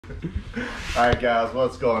Alright guys,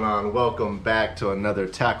 what's going on? Welcome back to another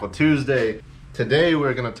Tackle Tuesday. Today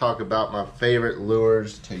we're going to talk about my favorite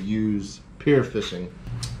lures to use pier fishing.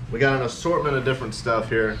 We got an assortment of different stuff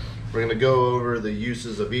here. We're going to go over the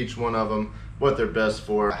uses of each one of them, what they're best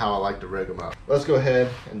for, how I like to rig them up. Let's go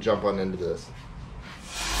ahead and jump on into this.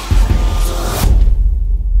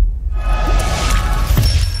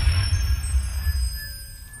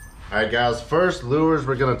 Alright guys, first lures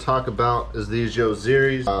we're going to talk about is these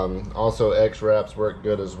Yoziris. Also X-Wraps work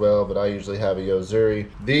good as well, but I usually have a Yoziri.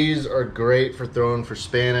 These are great for throwing for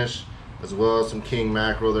Spanish, as well as some king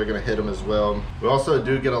mackerel. They're going to hit them as well. We also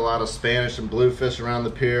do get a lot of Spanish and bluefish around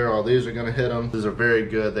the pier. All these are going to hit them. These are very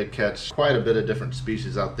good. They catch quite a bit of different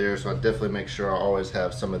species out there, so I definitely make sure I always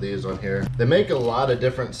have some of these on here. They make a lot of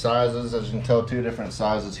different sizes. As you can tell, 2 different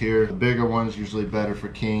sizes here. The bigger one's usually better for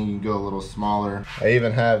king. You can go a little smaller. I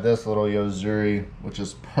even have this little Yoziri, which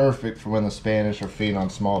is perfect for when the Spanish are feeding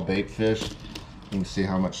on small bait fish. You can see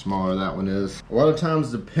how much smaller that one is. A lot of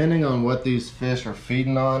times, depending on what these fish are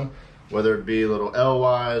feeding on, whether it be little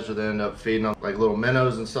L-Ys or they end up feeding on like little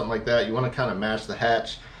minnows and something like that, you want to kind of match the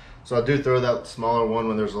hatch. So I do throw that smaller one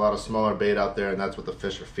when there's a lot of smaller bait out there, and that's what the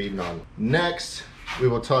fish are feeding on. Next, we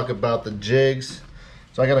will talk about the jigs.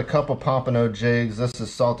 So I got a couple Pompano jigs. This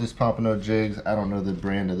is Salty's Pompano jigs. I don't know the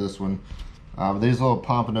brand of this one. But these little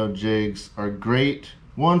Pompano jigs are great.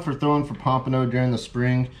 One for throwing for Pompano during the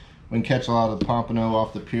spring. We can catch a lot of the Pompano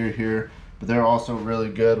off the pier here. But they're also really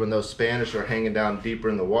good when those Spanish are hanging down deeper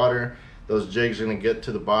in the water. Those jigs are going to get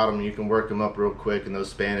to the bottom and you can work them up real quick, and those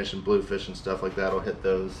Spanish and bluefish and stuff like that will hit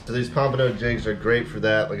those. So these Pompano jigs are great for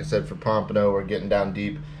that. Like I said, for Pompano, we're getting down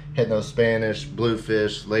deep, hitting those Spanish,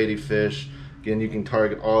 bluefish, ladyfish. Again, you can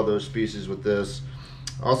target all those species with this.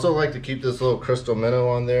 I also like to keep this little crystal minnow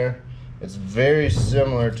on there. It's very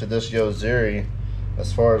similar to this Yoziri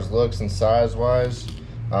as far as looks and size wise.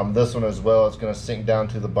 This one as well, it's going to sink down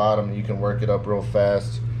to the bottom and you can work it up real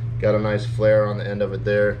fast. Got a nice flare on the end of it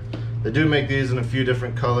there. They do make these in a few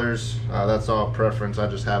different colors. That's all preference. I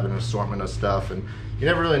just have an assortment of stuff, and you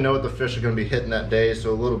never really know what the fish are going to be hitting that day, so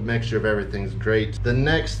a little mixture of everything is great. The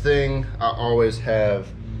next thing I always have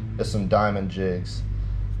is some diamond jigs.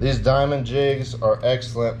 These diamond jigs are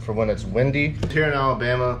excellent for when it's windy. Here in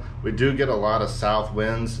Alabama, we do get a lot of south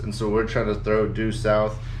winds, and so we're trying to throw due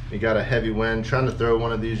south. You got a heavy wind, trying to throw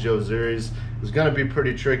one of these Yoziris is going to be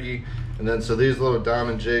pretty tricky. And then so these little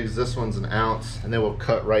diamond jigs, this one's an ounce, and they will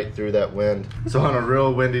cut right through that wind. So on a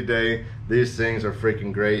real windy day, these things are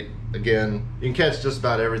freaking great. Again, you can catch just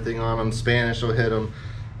about everything on them. Spanish will hit them.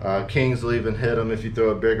 Kings will even hit them if you throw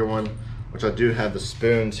a bigger one, which I do have the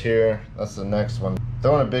spoons here. That's the next one.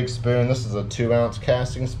 Throwing a big spoon, this is a 2-ounce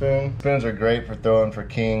casting spoon. Spoons are great for throwing for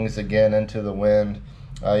kings, again, into the wind.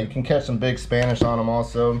 You can catch some big Spanish on them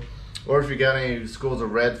also. Or if you got any schools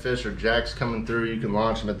of redfish or jacks coming through, you can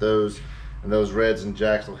launch them at those, and those reds and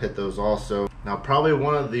jacks will hit those also. Now, probably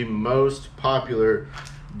one of the most popular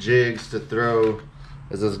jigs to throw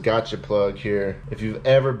is this gotcha plug here. If you've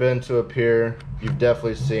ever been to a pier, you've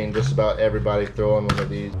definitely seen just about everybody throwing one of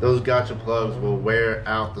these. Those gotcha plugs will wear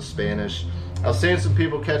out the Spanish. I've seen some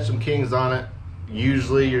people catch some kings on it.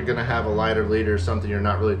 Usually you're gonna have a lighter leader or something. You're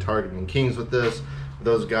not really targeting kings with this.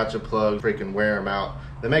 Those gotcha plugs freaking wear them out.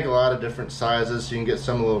 They make a lot of different sizes, so you can get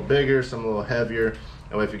some a little bigger, some a little heavier.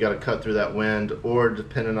 That way if you got to cut through that wind, or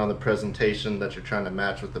depending on the presentation that you're trying to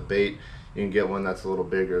match with the bait, you can get one that's a little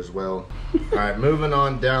bigger as well. All right, moving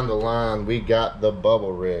on down the line, we got the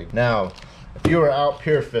bubble rig. Now, if you are out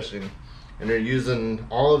pier fishing and you're using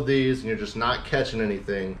all of these and you're just not catching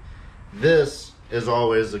anything, this is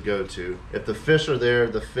always the go-to. If the fish are there,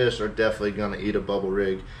 the fish are definitely gonna eat a bubble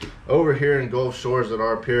rig. Over here in Gulf Shores at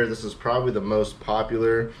our pier, this is probably the most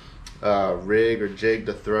popular rig or jig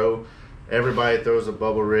to throw. Everybody throws a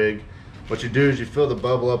bubble rig. What you do is you fill the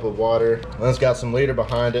bubble up with water, and it's got some leader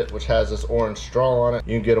behind it, which has this orange straw on it.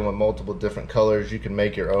 You can get them with multiple different colors. You can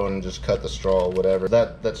make your own and just cut the straw, whatever.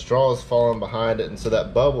 That straw is falling behind it, and so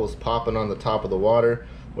that bubble is popping on the top of the water,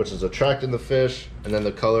 which is attracting the fish, and then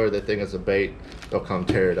the color they think is a bait, they'll come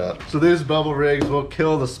tear it up. So these bubble rigs will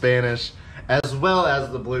kill the Spanish as well as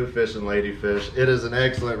the bluefish and ladyfish. It is an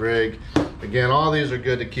excellent rig. Again, all these are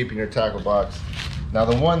good to keep in your tackle box. Now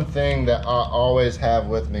the one thing that I always have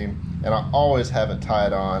with me, and I always have it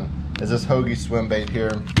tied on, is this Hoagie swim bait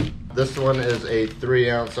here. This one is a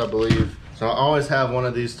 3-ounce, I believe. So I always have one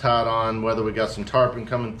of these tied on, whether we got some tarpon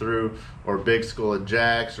coming through or big school of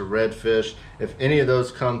jacks or redfish. If any of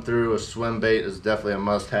those come through, a swim bait is definitely a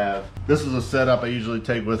must-have. This is a setup I usually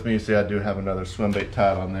take with me. See, I do have another swim bait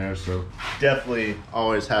tied on there, so definitely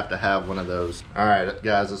always have to have one of those. All right,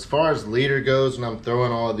 guys, as far as leader goes, when I'm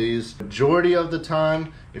throwing all of these, majority of the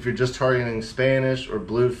time, if you're just targeting Spanish or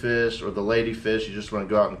bluefish or the ladyfish, you just want to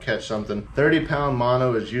go out and catch something, 30-pound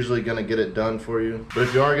mono is usually going to get it done for you. But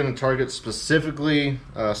if you are going to target specifically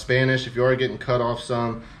Spanish, if you are getting cut off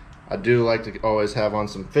some, I do like to always have on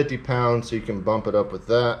some 50 pounds so you can bump it up with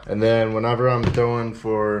that. And then whenever I'm throwing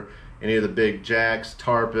for any of the big jacks,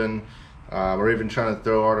 tarpon, or even trying to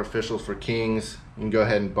throw artificials for kings, you can go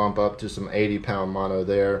ahead and bump up to some 80-pound mono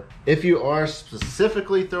there. If you are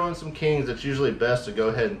specifically throwing some kings, it's usually best to go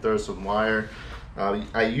ahead and throw some wire.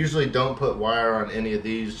 I usually don't put wire on any of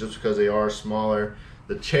these just because they are smaller.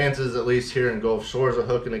 The chances, at least here in Gulf Shores, of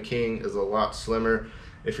hooking a king is a lot slimmer.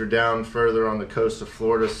 If you're down further on the coast of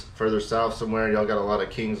Florida, further south somewhere, y'all got a lot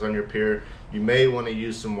of kings on your pier, you may want to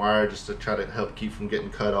use some wire just to try to help keep from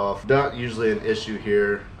getting cut off. Not usually an issue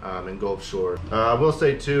here in Gulf Shore. I will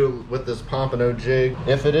say too, with this pompano jig,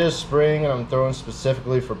 if it is spring and I'm throwing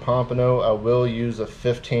specifically for pompano, I will use a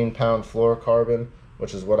 15-pound fluorocarbon,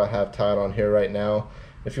 which is what I have tied on here right now.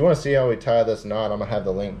 If you want to see how we tie this knot, I'm going to have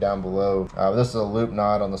the link down below. This is a loop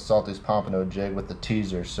knot on the Salty's Pompano jig with the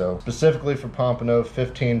teaser. So specifically for pompano,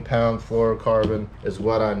 15-pound fluorocarbon is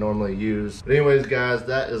what I normally use. But anyways, guys,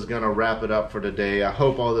 that is going to wrap it up for today. I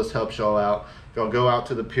hope all this helps y'all out. If y'all go out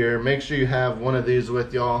to the pier, make sure you have one of these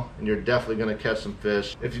with y'all, and you're definitely going to catch some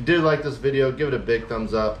fish. If you did like this video, give it a big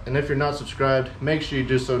thumbs up. And if you're not subscribed, make sure you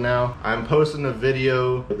do so now. I'm posting a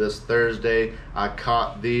video this Thursday. I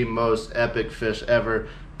caught the most epic fish ever.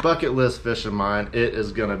 Bucket list fish of mine. It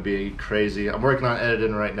is going to be crazy. I'm working on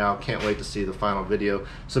editing right now. Can't wait to see the final video.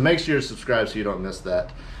 So make sure you're subscribed so you don't miss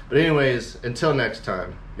that. But anyways, until next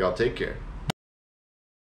time, y'all take care.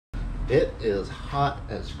 It is hot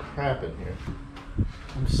as crap in here.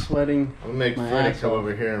 I'm sweating. I'm gonna make Freddie come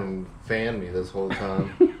over here and fan me this whole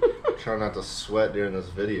time. Try not to sweat during this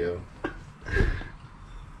video.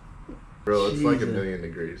 Bro, it's like 1,000,000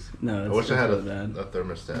 degrees. No, it's I wish I had really a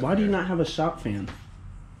thermostat. Why do you not have a shop fan?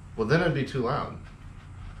 Well, then it'd be too loud.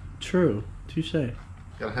 True. Touche.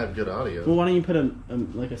 Gotta have good audio. Well, why don't you put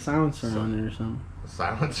like a silencer on it or something? A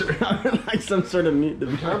silencer? Like some sort of mute.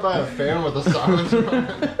 Can I buy a fan with a silencer on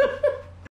it?